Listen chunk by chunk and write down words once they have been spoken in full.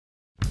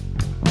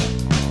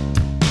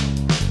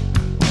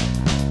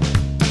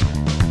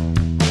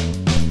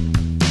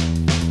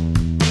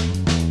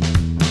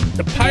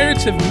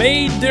Pirates have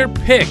made their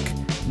pick.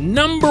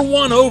 Number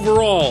 1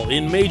 overall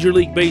in Major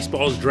League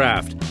Baseball's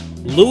draft,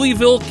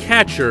 Louisville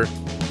catcher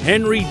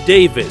Henry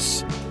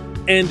Davis.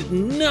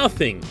 And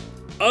nothing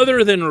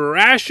other than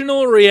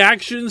rational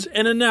reactions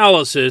and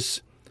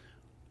analysis,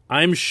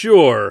 I'm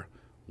sure,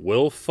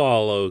 will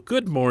follow.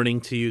 Good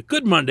morning to you.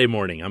 Good Monday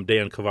morning. I'm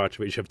Dan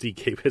Kovacevic of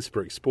DK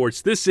Pittsburgh Sports.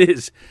 This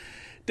is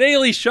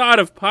Daily Shot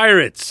of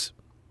Pirates.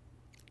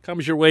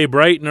 Comes your way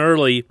bright and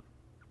early,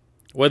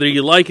 whether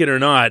you like it or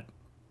not,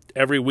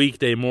 every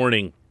weekday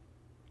morning.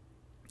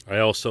 I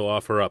also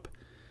offer up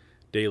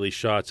daily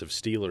shots of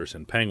Steelers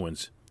and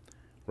Penguins,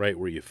 right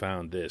where you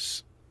found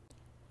this.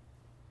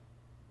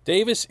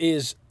 Davis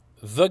is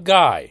the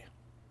guy.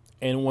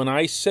 And when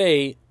I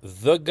say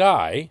the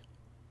guy,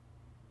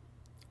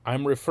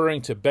 I'm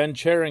referring to Ben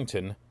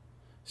Cherington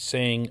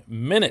saying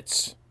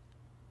minutes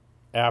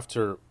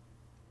after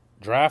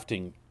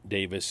drafting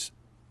Davis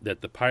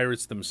that the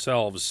Pirates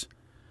themselves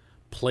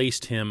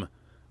placed him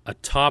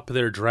atop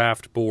their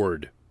draft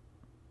board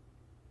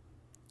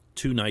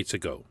 2 nights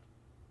ago.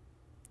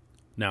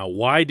 Now,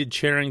 why did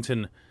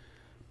Cherington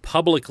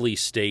publicly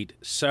state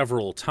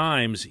several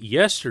times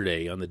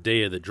yesterday on the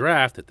day of the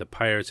draft that the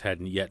Pirates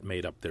hadn't yet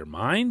made up their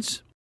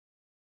minds?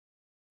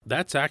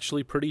 That's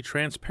actually pretty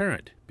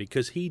transparent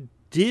because he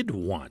did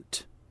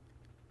want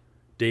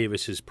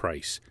Davis's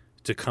price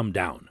to come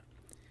down.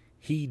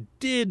 He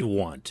did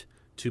want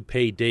to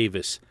pay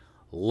Davis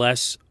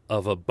less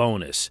of a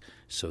bonus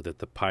so that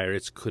the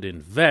Pirates could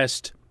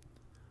invest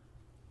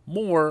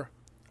more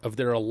of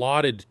their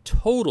allotted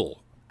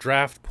total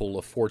draft pool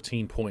of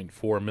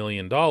 $14.4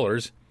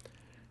 million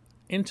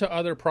into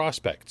other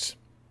prospects,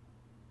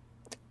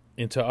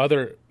 into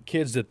other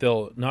kids that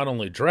they'll not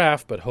only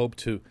draft but hope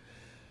to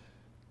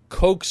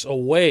coax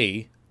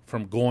away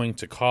from going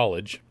to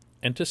college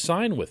and to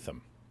sign with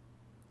them.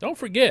 Don't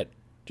forget,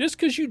 just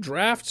because you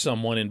draft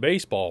someone in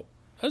baseball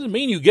doesn't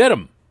mean you get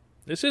them.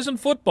 This isn't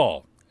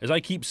football, as I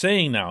keep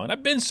saying now, and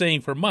I've been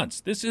saying for months.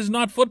 This is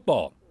not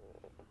football.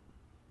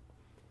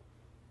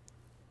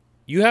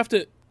 You have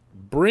to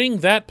bring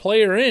that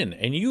player in,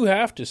 and you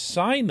have to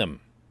sign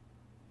them.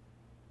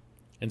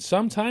 And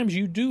sometimes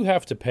you do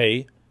have to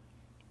pay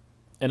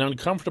an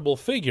uncomfortable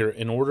figure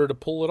in order to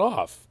pull it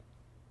off.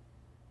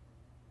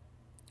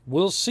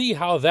 We'll see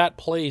how that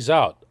plays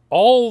out.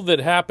 All that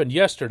happened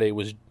yesterday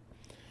was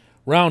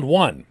round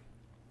 1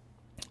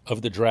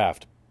 of the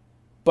draft.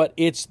 But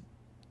it's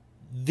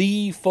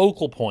the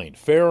focal point,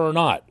 fair or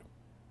not,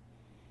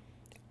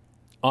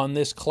 on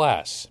this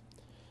class.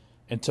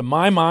 And to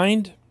my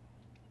mind,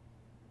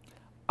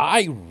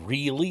 I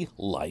really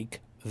like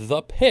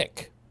the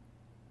pick.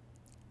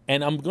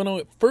 And I'm going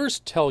to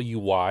first tell you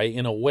why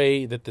in a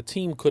way that the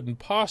team couldn't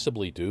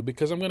possibly do,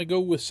 because I'm going to go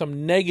with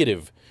some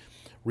negative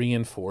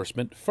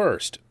reinforcement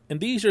first.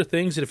 And these are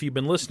things that if you've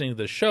been listening to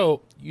the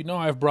show, you know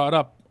I've brought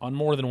up on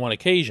more than one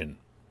occasion.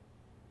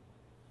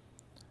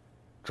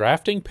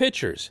 Drafting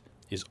pitchers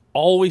is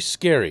always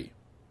scary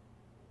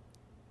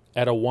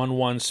at a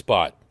 1-1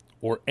 spot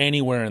or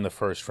anywhere in the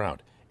first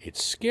round.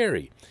 It's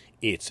scary.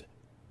 It's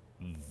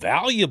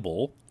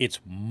valuable.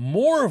 It's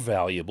more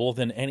valuable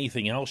than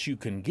anything else you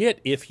can get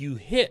if you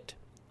hit.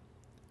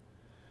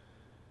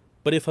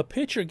 But if a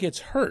pitcher gets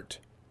hurt,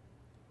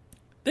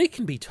 they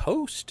can be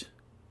toast.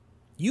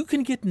 You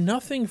can get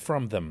nothing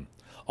from them.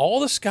 All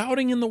the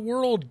scouting in the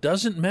world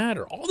doesn't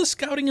matter. All the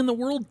scouting in the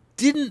world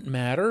didn't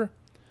matter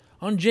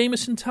on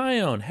Jameson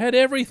Taillon. Had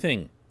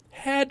everything.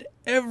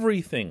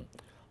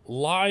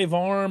 Live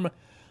arm,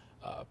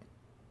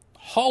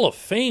 Hall of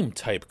Fame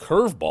type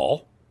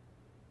curveball,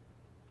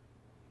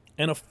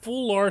 and a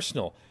full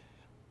arsenal.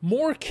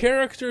 More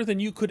character than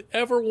you could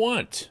ever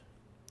want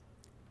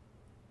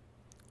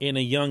in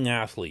a young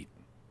athlete.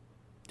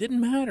 Didn't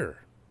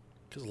matter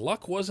because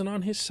luck wasn't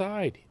on his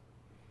side.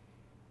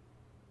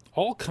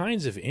 All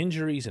kinds of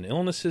injuries and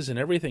illnesses and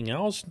everything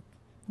else,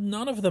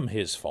 none of them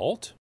his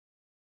fault.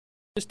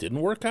 It just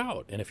didn't work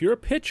out. And if you're a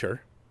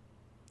pitcher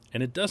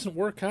and it doesn't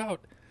work out,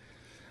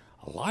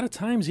 a lot of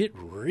times it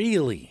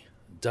really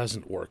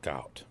doesn't work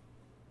out.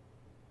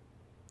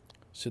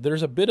 So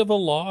there's a bit of a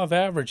law of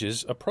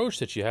averages approach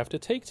that you have to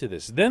take to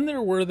this. Then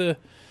there were the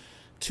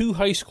 2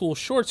 high school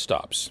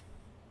shortstops.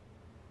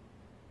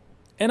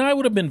 And I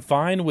would have been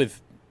fine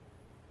with,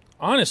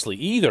 honestly,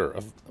 either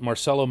of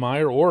Marcelo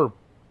Meyer or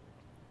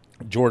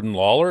Jordan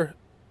Lawler.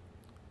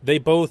 They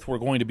both were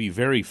going to be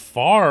very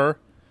far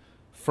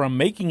from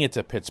making it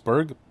to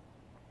Pittsburgh,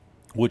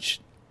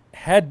 which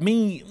had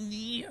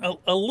me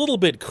a little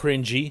bit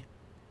cringy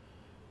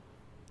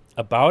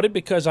about it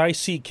because I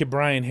see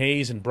Ke'Bryan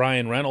Hayes and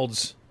Brian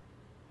Reynolds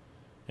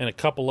and a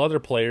couple other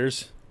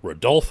players.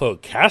 Rodolfo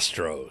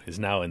Castro is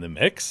now in the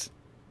mix,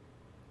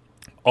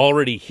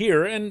 already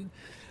here, and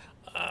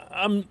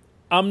I'm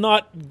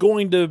not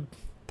going to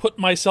put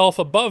myself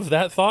above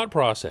that thought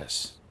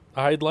process.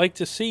 I'd like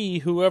to see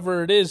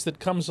whoever it is that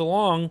comes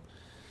along,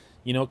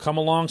 come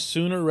along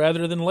sooner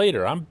rather than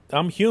later.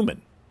 I'm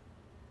human.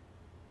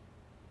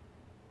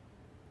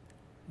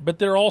 But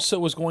there also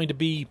was going to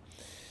be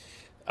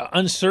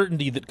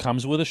uncertainty that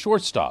comes with a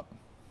shortstop.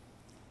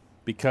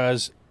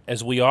 because,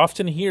 as we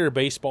often hear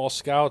baseball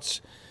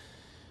scouts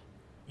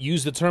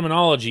use the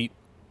terminology,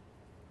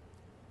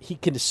 he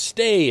can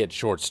stay at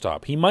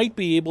shortstop. He might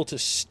be able to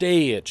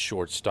stay at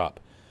shortstop.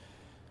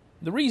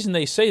 The reason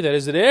they say that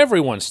is that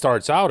everyone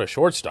starts out a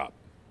shortstop.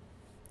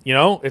 You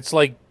know, it's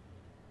like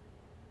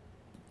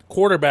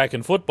quarterback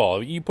in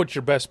football. You put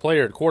your best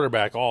player at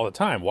quarterback all the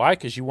time. Why?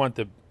 Because you want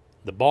the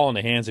ball in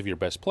the hands of your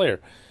best player.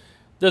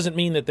 Doesn't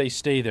mean that they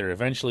stay there.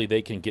 Eventually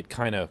they can get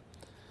kind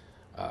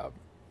of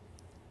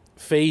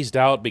phased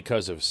out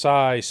because of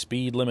size,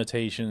 speed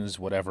limitations,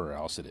 whatever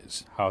else it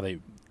is, how they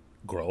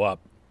grow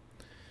up.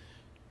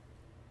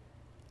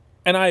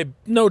 And I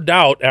no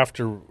doubt,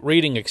 after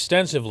reading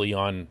extensively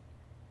on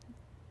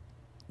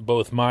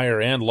both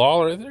Meyer and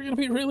Lawler, they're going to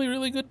be really,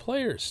 really good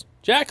players.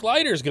 Jack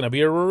Leiter's going to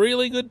be a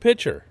really good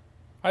pitcher.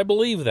 I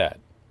believe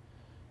that,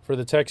 for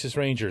the Texas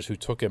Rangers, who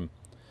took him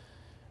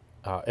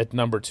at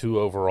number 2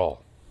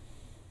 overall.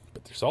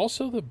 But there's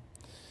also the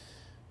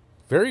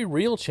very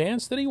real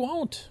chance that he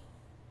won't.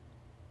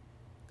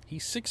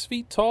 He's 6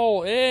 feet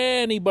tall.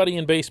 Anybody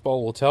in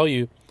baseball will tell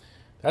you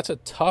that's a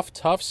tough,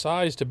 tough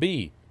size to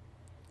be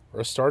for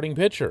a starting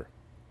pitcher.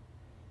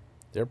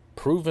 They're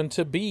proven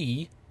to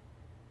be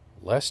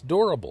less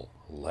durable,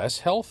 less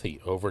healthy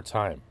over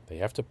time. They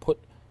have to put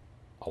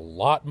a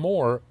lot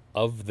more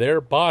of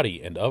their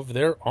body and of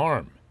their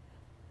arm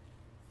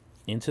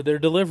into their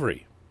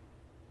delivery.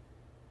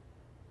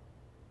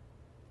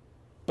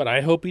 But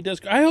I hope he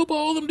does. I hope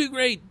all of them do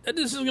great.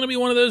 This is going to be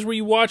one of those where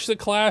you watch the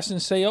class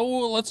and say, oh,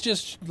 well,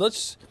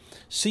 let's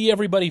see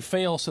everybody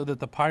fail so that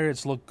the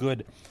Pirates look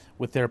good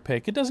with their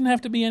pick. It doesn't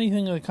have to be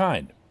anything of the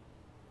kind.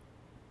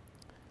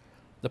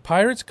 The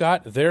Pirates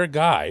got their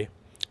guy,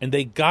 and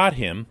they got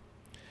him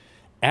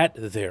at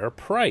their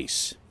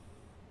price.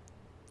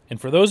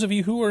 And for those of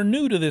you who are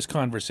new to this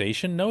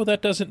conversation, no,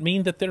 that doesn't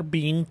mean that they're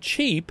being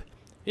cheap.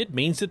 It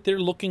means that they're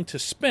looking to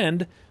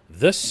spend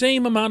the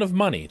same amount of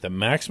money, the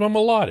maximum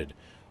allotted,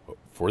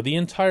 for the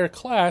entire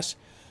class,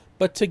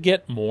 but to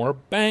get more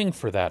bang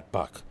for that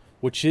buck,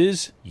 which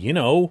is,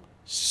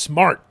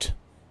 smart.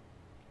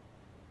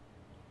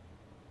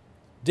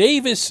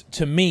 Davis,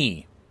 to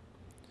me,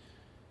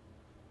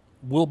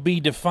 will be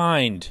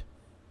defined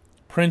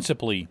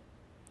principally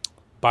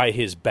by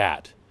his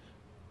bat.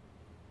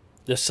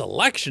 The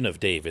selection of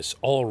Davis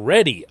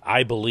already,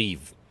 I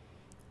believe,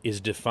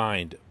 is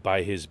defined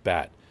by his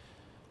bat.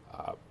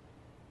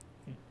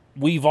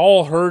 We've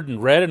all heard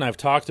and read, and I've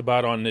talked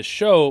about on this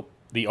show,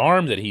 the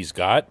arm that he's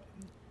got.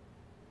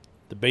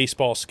 The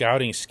baseball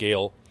scouting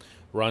scale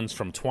runs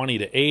from 20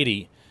 to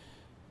 80,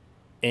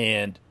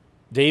 and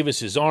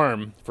Davis's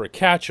arm for a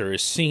catcher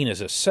is seen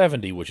as a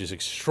 70, which is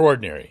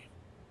extraordinary.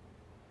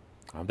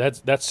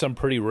 That's some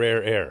pretty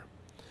rare air.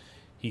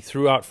 He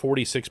threw out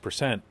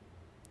 46%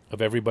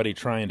 of everybody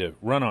trying to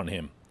run on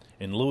him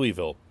in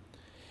Louisville.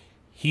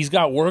 He's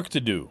got work to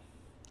do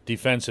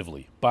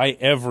defensively, by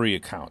every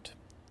account.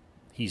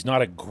 He's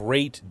not a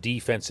great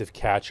defensive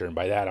catcher, and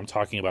by that I'm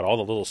talking about all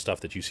the little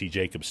stuff that you see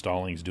Jacob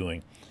Stallings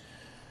doing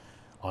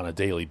on a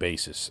daily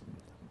basis.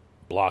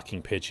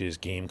 Blocking pitches,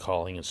 game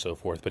calling, and so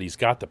forth. But he's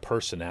got the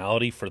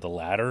personality for the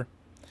latter,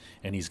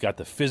 and he's got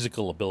the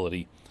physical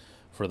ability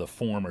for the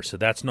former, so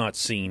that's not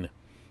seen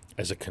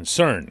as a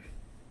concern.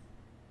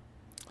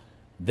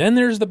 Then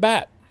there's the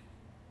bat.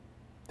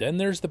 The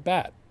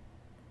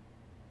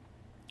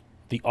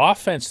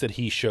offense that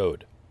he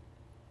showed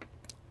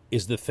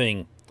is the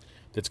thing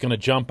that's going to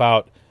jump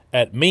out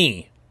at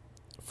me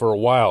for a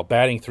while.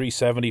 Batting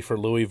 .370 for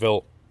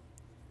Louisville,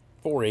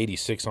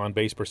 .486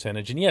 on-base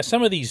percentage. And yeah,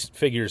 some of these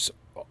figures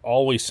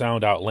always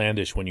sound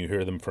outlandish when you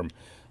hear them from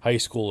high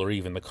school or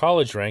even the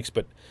college ranks,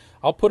 but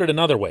I'll put it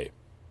another way.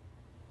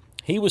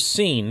 He was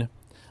seen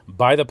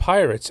by the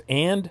Pirates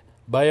and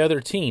by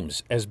other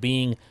teams as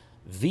being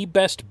the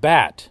best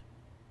bat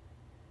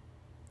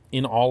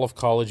in all of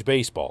college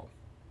baseball,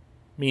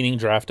 meaning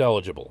draft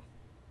eligible.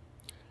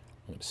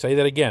 I'm going to say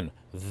that again.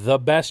 The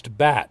best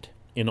bat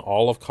in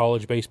all of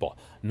college baseball.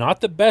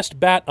 Not the best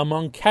bat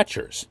among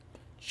catchers,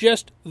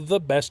 just the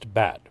best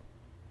bat.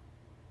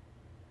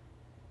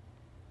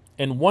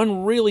 And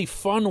one really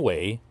fun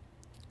way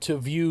to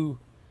view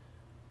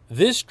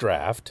this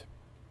draft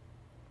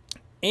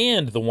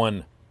and the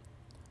one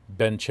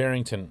Ben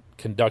Cherington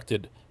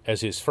conducted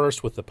as his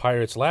first with the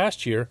Pirates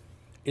last year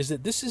is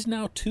that this is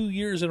now 2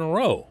 years in a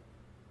row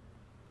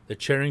that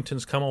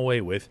Cherington's come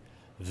away with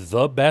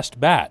the best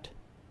bat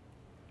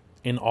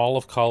in all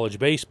of college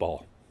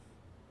baseball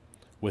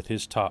with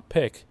his top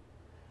pick,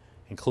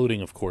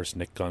 including, of course,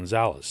 Nick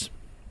Gonzalez.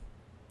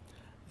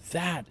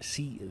 That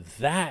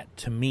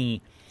to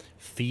me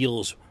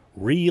feels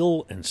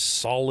real and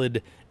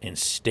solid and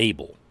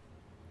stable.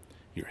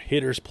 Your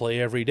hitters play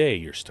every day.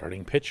 Your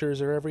starting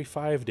pitchers are every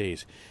 5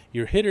 days.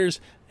 Your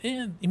hitters,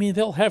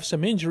 they'll have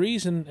some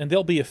injuries and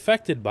they'll be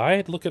affected by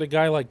it. Look at a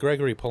guy like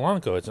Gregory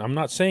Polanco. I'm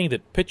not saying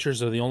that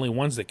pitchers are the only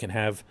ones that can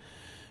have,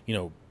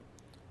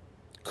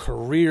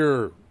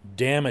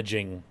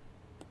 career-damaging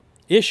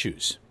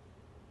issues.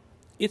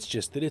 It's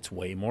just that it's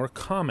way more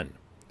common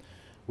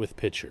with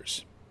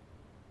pitchers.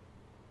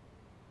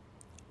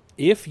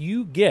 if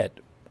you get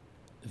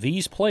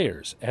these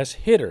players as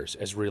hitters,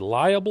 as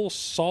reliable,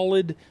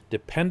 solid,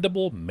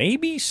 dependable,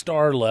 maybe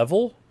star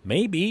level,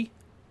 maybe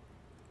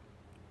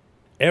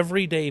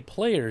everyday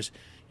players,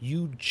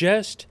 you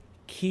just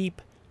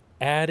keep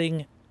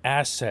adding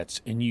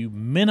assets and you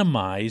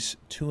minimize,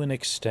 to an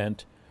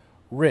extent,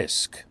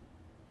 risk.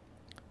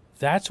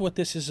 That's what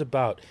this is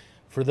about.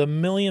 For the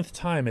millionth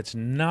time, it's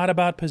not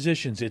about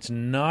positions. It's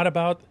not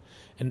about,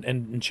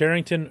 and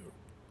Cherington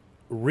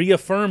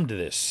reaffirmed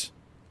this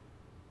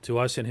to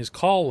us in his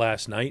call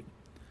last night.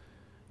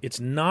 It's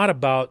not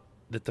about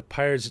that the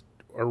Pirates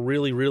are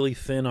really, really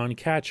thin on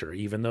catcher,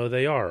 even though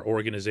they are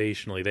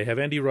organizationally. They have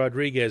Endy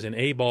Rodriguez in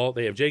A-ball.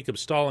 They have Jacob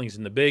Stallings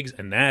in the bigs,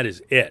 and that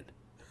is it.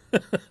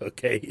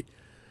 Okay?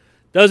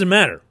 Doesn't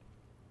matter.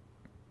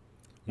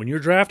 When you're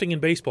drafting in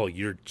baseball,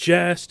 you're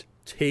just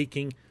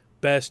taking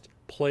best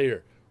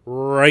player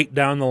right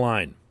down the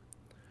line.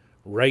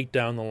 Right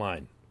down the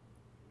line.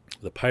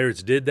 The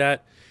Pirates did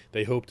that.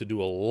 They hope to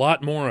do a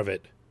lot more of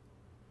it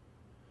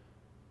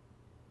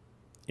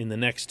in the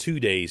next 2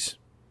 days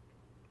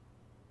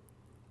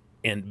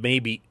and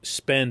maybe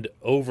spend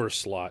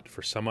overslot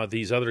for some of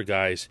these other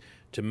guys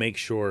to make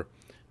sure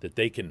that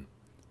they can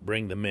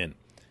bring them in.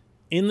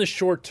 In the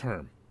short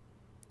term,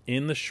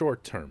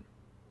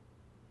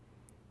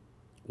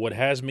 what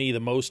has me the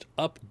most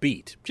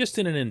upbeat, just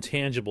in an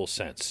intangible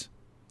sense,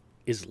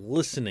 is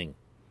listening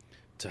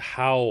to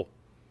how,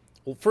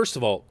 well, first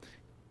of all,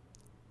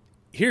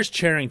 here's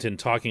Cherington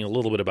talking a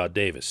little bit about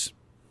Davis.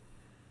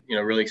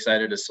 Really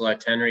excited to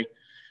select Henry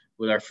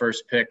with our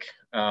first pick.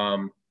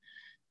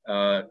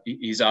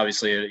 He's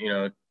obviously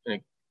a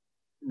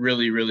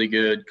really, really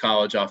good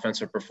college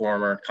offensive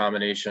performer,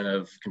 combination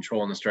of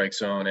control in the strike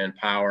zone and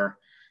power,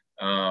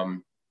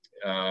 and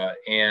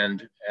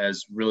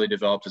has really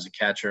developed as a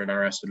catcher in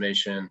our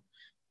estimation.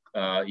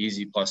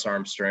 Easy plus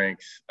arm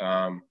strength,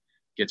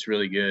 gets a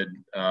really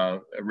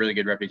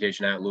good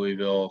reputation at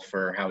Louisville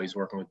for how he's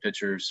working with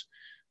pitchers.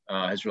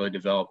 Has really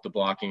developed the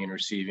blocking and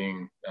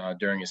receiving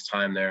during his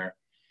time there.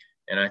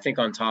 And I think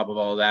on top of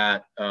all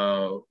that,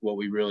 what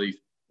we really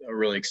are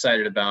really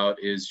excited about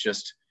is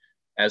just,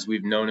 as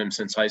we've known him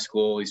since high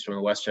school, he's from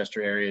the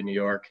Westchester area in New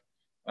York,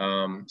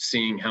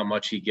 seeing how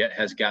much he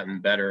has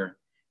gotten better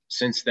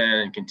since then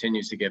and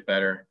continues to get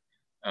better,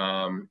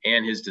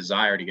 and his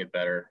desire to get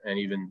better. And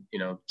even,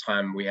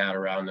 time we had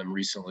around him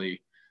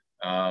recently,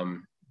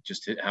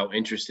 just how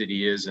interested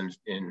he is in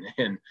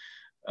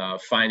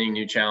finding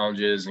new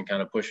challenges and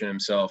kind of pushing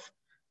himself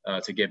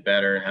to get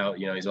better, and how,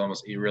 he's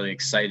really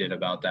excited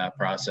about that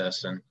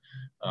process.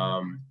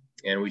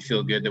 And we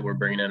feel good that we're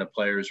bringing in a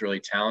player who's really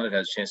talented,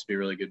 has a chance to be a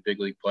really good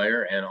big league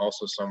player, and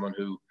also someone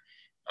who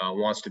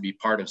wants to be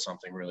part of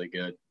something really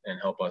good and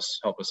help us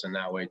in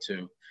that way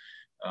too.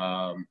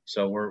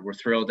 So we're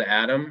thrilled to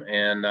add him,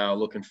 and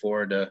looking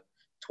forward to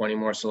 20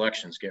 more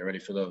selections. Get ready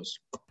for those.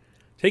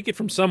 Take it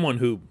from someone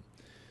who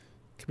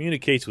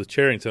communicates with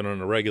Cherington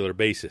on a regular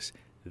basis.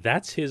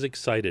 That's his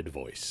excited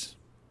voice.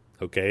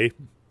 Okay?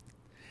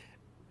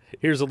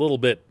 Here's a little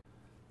bit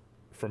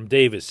from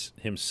Davis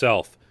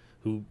himself,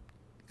 who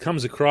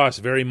comes across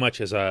very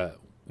much as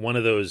one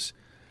of those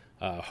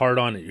hard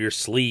on your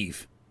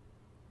sleeve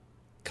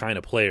kind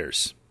of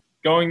players.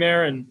 Going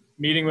there and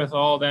meeting with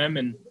all of them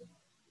and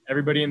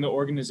everybody in the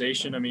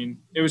organization,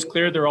 it was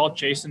clear they're all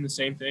chasing the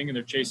same thing, and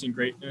they're chasing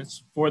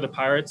greatness for the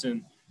Pirates,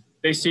 and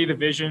they see the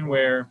vision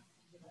where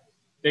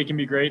they can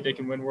be great, they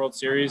can win World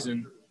Series,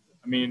 and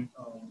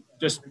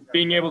just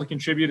being able to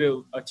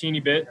contribute a teeny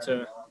bit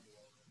to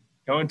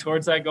going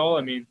towards that goal.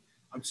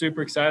 I'm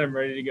super excited. I'm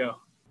ready to go.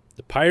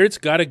 The Pirates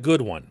got a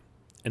good one,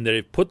 and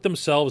they've put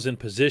themselves in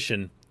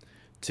position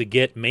to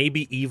get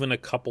maybe even a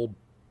couple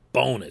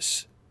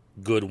bonus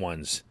good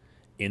ones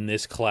in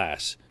this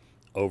class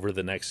over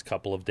the next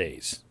couple of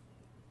days.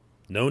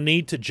 No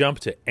need to jump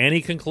to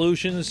any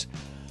conclusions.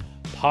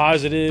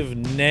 Positive,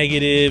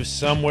 negative,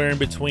 somewhere in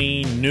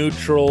between,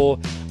 neutral,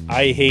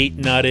 I hate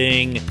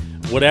nutting,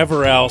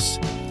 whatever else.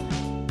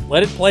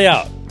 Let it play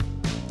out.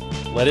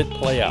 Let it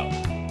play out.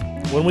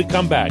 When we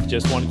come back,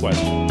 just one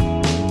question.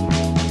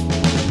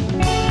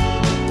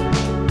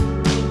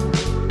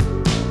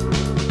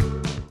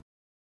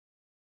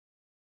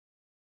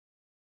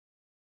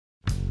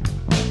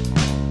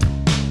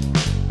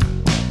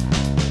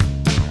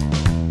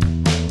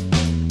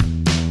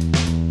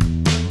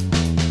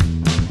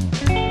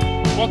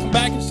 Welcome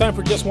back. It's time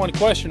for Just One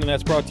Question, and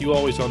that's brought to you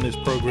always on this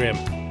program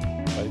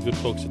by the good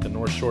folks at the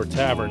North Shore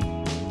Tavern.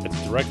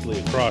 That's directly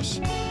across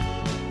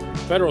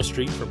Federal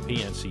Street from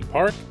PNC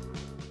Park.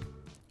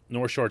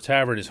 North Shore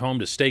Tavern is home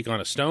to Steak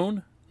on a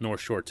Stone. North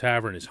Shore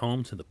Tavern is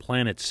home to the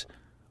planet's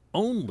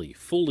only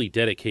fully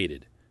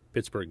dedicated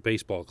Pittsburgh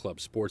Baseball Club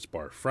sports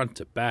bar, front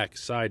to back,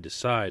 side to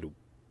side,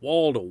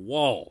 wall to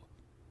wall.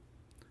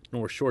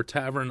 North Shore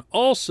Tavern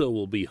also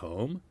will be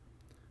home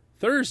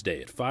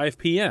Thursday at 5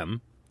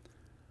 p.m.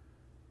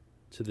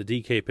 to the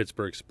DK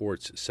Pittsburgh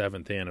Sports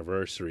 7th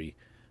Anniversary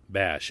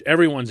Bash.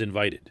 Everyone's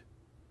invited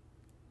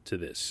to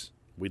this.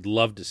 We'd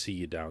love to see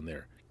you down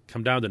there.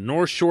 Come down to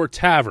North Shore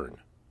Tavern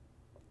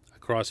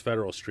across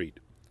Federal Street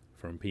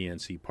from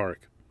PNC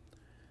Park.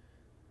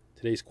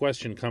 Today's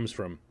question comes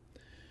from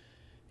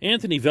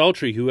Anthony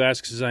Veltri, who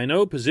asks, as I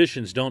know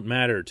positions don't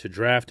matter to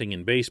drafting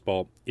in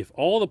baseball, if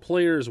all the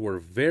players were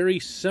very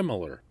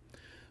similar,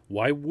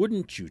 why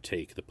wouldn't you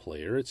take the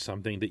player at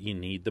something that you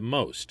need the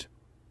most?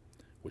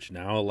 Which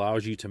now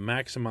allows you to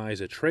maximize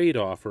a trade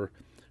offer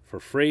for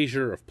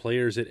Frazier of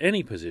players at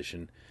any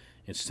position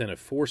instead of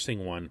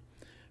forcing one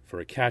for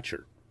a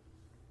catcher.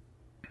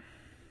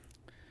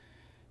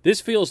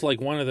 This feels like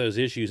one of those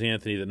issues,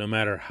 Anthony, that no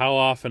matter how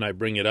often I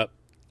bring it up,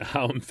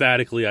 how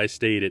emphatically I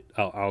state it,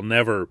 I'll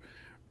never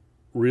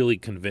really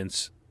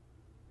convince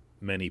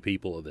many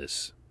people of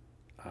this.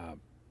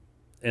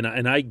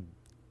 And I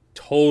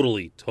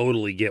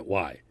totally get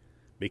why.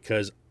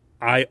 Because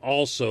I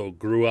also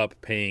grew up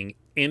paying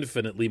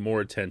infinitely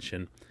more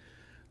attention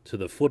to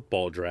the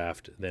football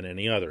draft than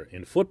any other.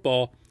 In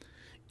football,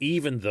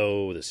 even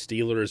though the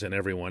Steelers and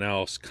everyone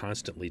else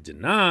constantly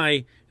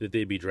deny that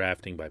they'd be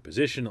drafting by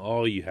position,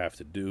 all you have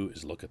to do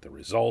is look at the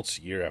results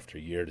year after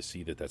year to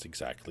see that that's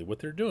exactly what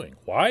they're doing.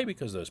 Why?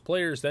 Because those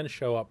players then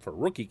show up for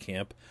rookie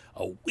camp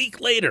a week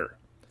later.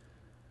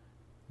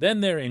 Then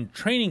they're in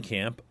training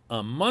camp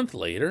a month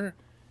later,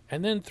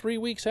 and then 3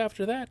 weeks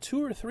after that,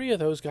 2 or 3 of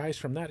those guys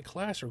from that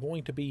class are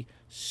going to be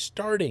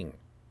starting.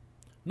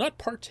 Not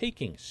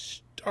partaking,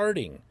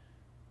 starting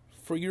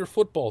for your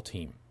football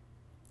team.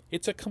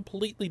 It's a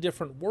completely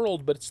different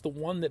world, but it's the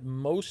one that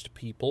most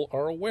people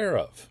are aware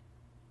of.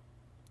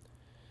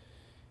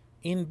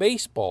 In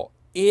baseball,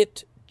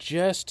 it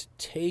just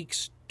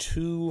takes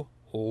too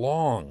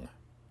long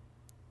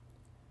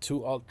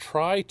to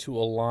try to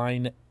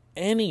align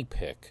any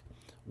pick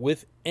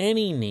with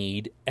any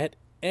need at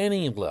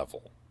any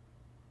level.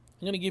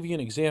 I'm going to give you an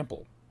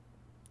example.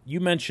 You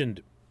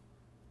mentioned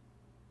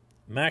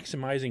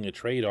maximizing a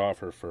trade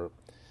offer for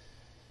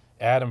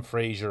Adam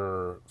Frazier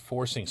or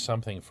forcing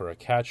something for a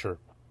catcher.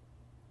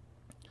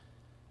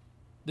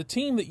 The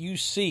team that you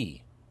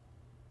see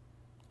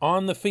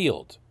on the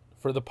field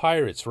for the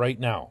Pirates right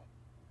now,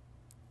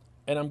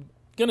 and I'm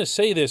going to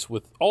say this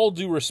with all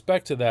due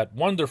respect to that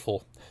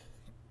wonderful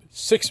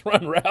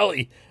 6-run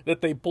rally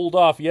that they pulled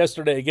off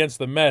yesterday against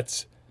the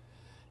Mets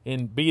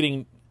in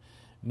beating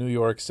New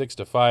York 6-5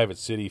 at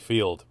Citi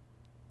Field.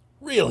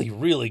 Really,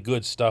 really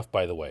good stuff,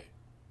 by the way,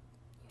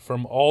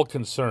 from all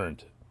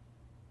concerned.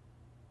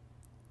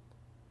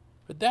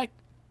 But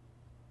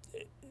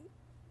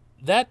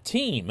that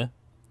team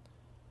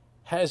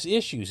has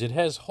issues. It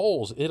has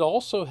holes. It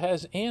also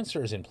has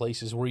answers in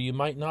places where you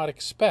might not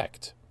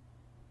expect.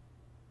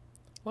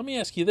 Let me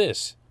ask you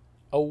this.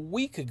 A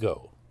week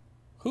ago,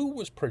 who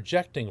was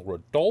projecting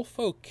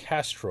Rodolfo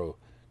Castro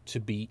to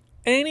be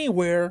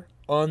anywhere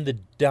on the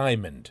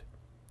diamond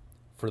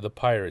for the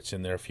Pirates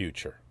in their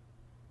future?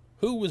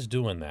 Who was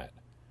doing that?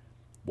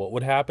 What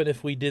would happen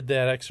if we did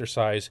that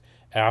exercise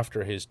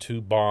after his 2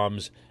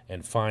 bombs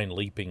and fine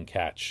leaping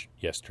catch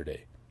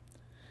yesterday?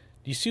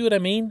 Do you see what I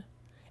mean?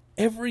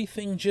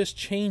 Everything just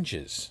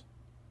changes.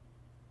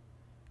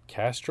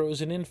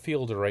 Castro's an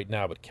infielder right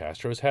now, but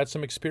Castro's had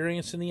some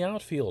experience in the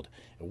outfield.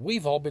 And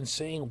we've all been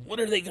saying, what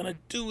are they going to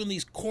do in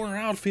these corner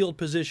outfield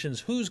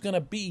positions? Who's going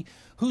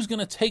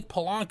to take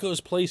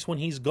Polanco's place when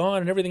he's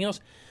gone and everything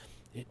else?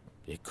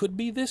 It could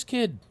be this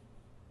kid.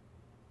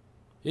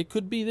 It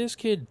could be this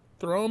kid.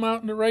 Throw him out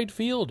in the right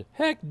field.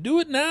 Heck, do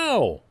it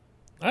now.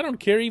 I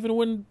don't care even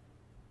when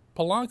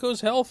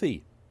Polanco's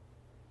healthy.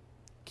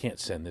 Can't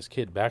send this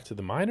kid back to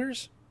the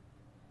minors.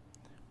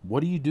 What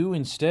do you do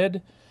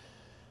instead?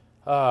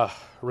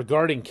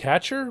 Regarding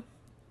catcher,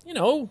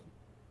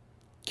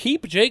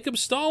 keep Jacob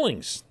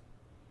Stallings.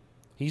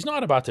 He's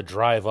not about to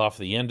drive off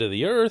the end of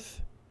the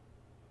earth.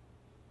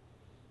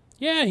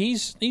 Yeah,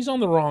 he's on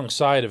the wrong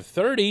side of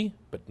 30,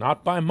 but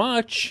not by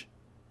much.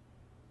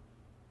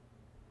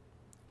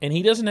 And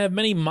he doesn't have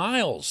many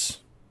miles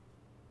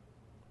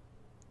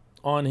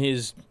on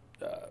his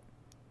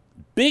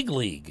big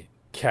league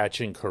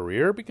catching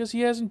career because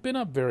he hasn't been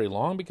up very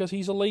long because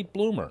he's a late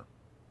bloomer.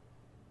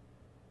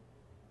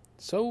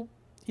 So,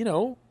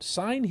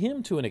 sign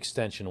him to an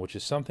extension, which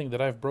is something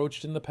that I've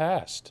broached in the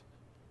past.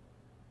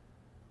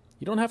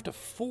 You don't have to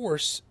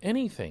force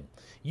anything.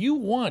 You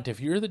want, if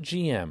you're the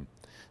GM,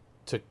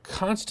 to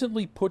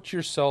constantly put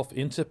yourself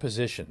into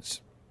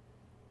positions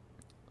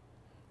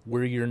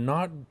where you're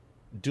not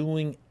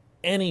doing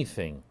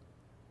anything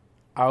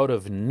out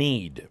of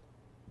need.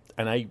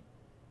 And I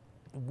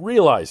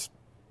realize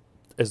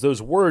as those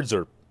words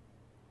are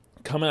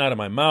coming out of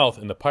my mouth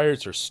and the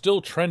Pirates are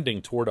still trending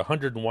toward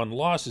 101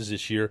 losses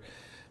this year,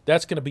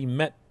 that's going to be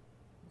met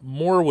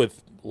more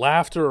with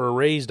laughter or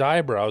raised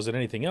eyebrows than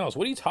anything else.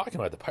 What are you talking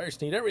about? The Pirates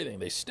need everything.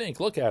 They stink.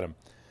 Look at them.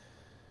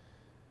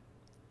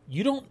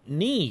 You don't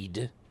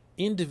need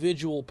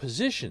individual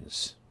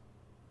positions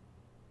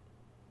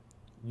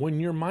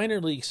when your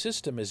minor league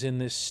system is in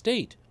this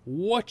state.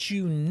 What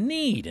you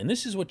need, and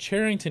this is what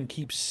Cherington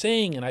keeps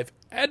saying, and I've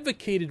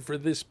advocated for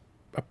this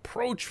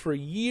approach for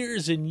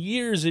years and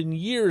years and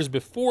years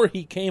before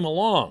he came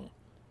along.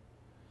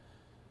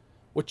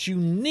 What you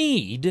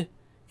need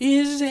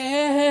is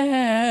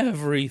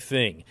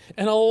everything,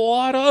 and a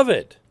lot of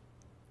it.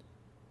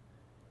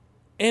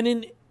 And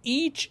in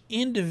each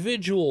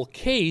individual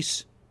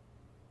case,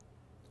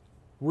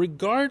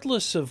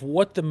 regardless of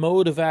what the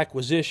mode of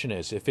acquisition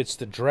is, if it's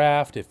the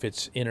draft, if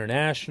it's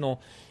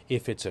international,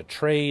 if it's a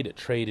trade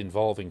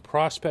involving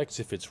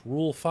prospects, if it's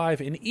Rule 5,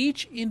 in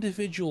each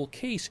individual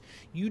case,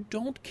 you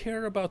don't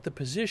care about the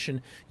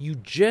position, you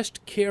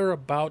just care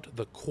about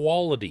the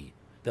quality,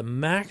 the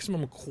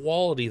maximum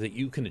quality that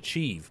you can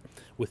achieve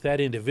with that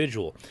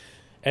individual.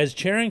 As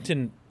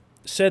Cherington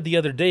said the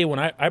other day when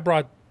I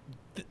brought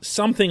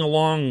something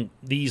along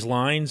these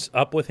lines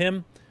up with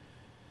him,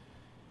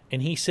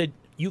 and he said,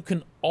 you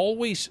can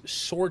always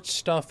sort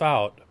stuff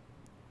out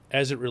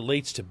as it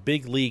relates to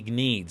big league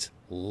needs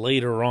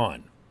later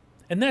on.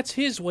 And that's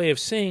his way of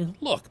saying,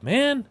 look,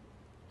 man,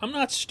 I'm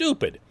not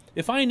stupid.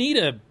 If I need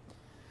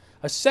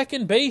a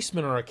second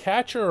baseman or a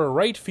catcher or a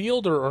right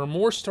fielder or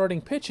more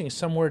starting pitching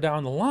somewhere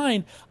down the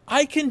line,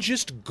 I can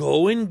just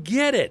go and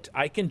get it.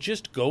 I can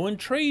just go and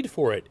trade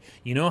for it.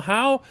 You know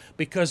how?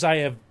 Because I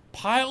have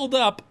piled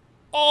up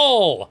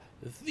all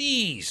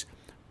these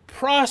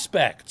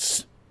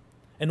prospects.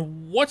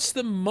 And what's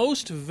the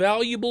most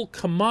valuable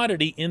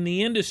commodity in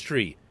the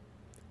industry?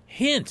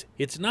 Hint,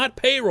 it's not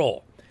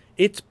payroll.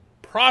 It's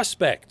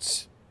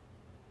prospects.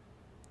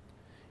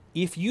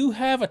 If you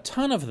have a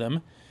ton of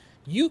them,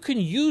 you can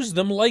use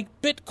them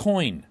like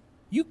Bitcoin.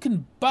 You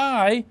can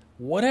buy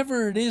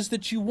whatever it is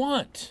that you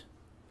want.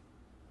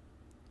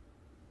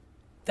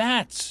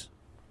 That's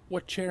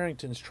what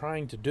Cherington's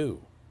trying to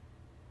do.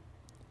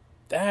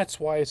 That's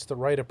why it's the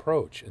right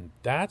approach. And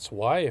that's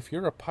why, if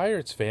you're a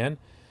Pirates fan,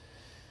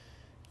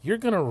 you're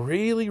going to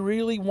really,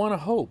 really want to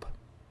hope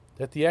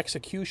that the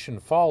execution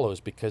follows,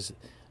 because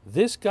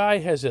this guy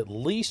has at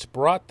least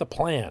brought the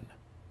plan.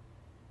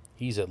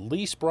 He's at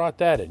least brought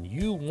that, and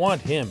you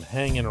want him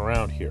hanging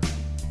around here.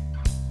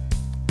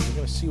 You're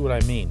going to see what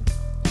I mean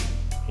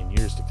in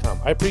years to come.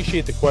 I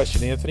appreciate the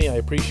question, Anthony. I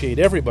appreciate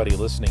everybody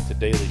listening to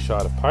Daily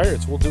Shot of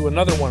Pirates. We'll do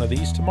another one of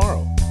these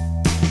tomorrow.